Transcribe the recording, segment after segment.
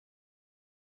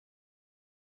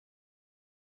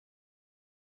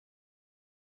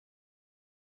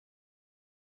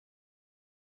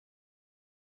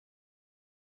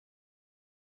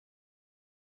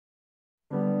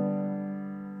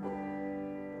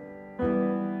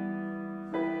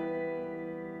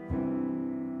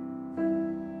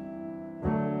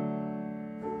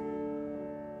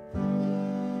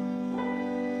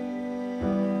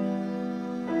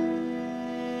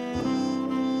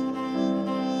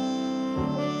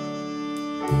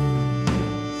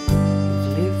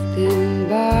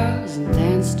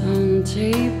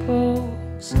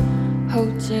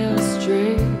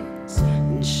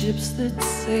ships that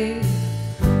sail.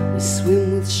 We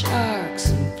swim with sharks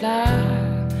and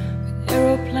fly with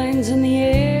aeroplanes in the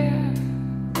air.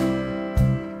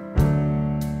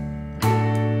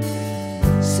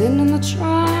 Singing the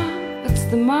trumpets,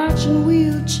 the marching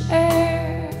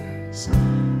wheelchairs.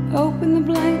 Open the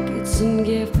blankets and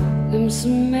give them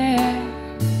some air.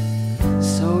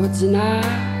 Swords and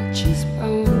arches,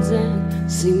 bones and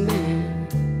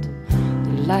cement,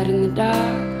 the light in the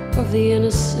dark of the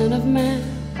innocent of men.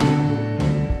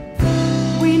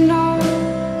 We know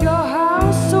your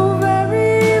house so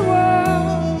very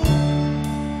well,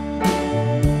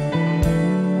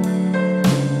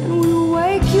 and we'll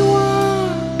wake you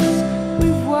once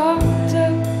we've walked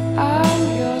up all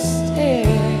your stairs.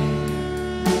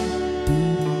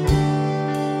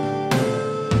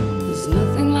 There's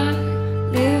nothing like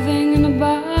living in a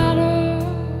bottle,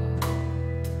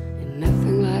 and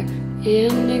nothing like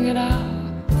ending it all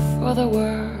for the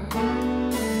world.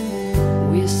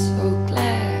 We're so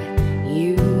glad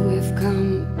you have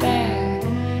come back.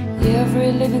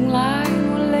 Every living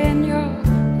line will lay in your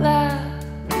lap.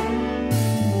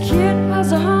 Kid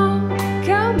has a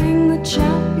homecoming, the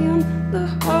champion, the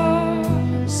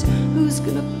horse. Who's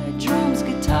gonna play drums,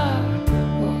 guitar,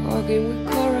 or organ with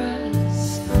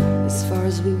chorus? As far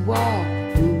as we walk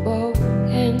from both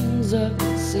ends of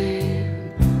the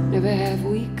sand, never have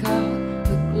we caught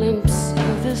a glimpse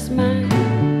of this man.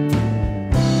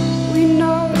 We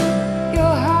know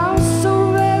your house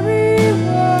so very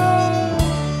well,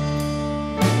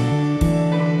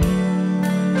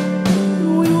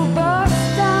 we will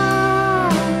bust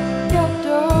down your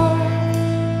door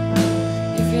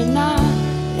if you're not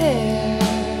there.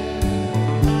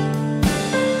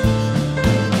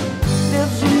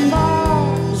 Lives in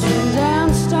bars and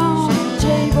danced on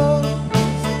tables,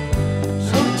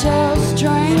 hotels,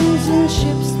 trains and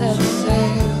ships that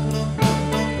sail.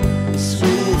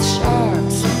 Swim with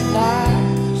sharks and fly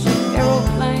with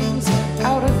aeroplanes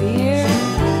out of here.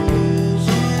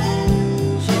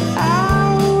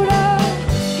 Out of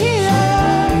here.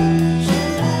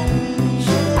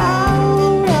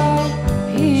 Out of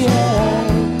here.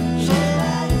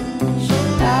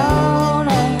 Out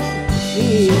of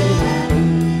here.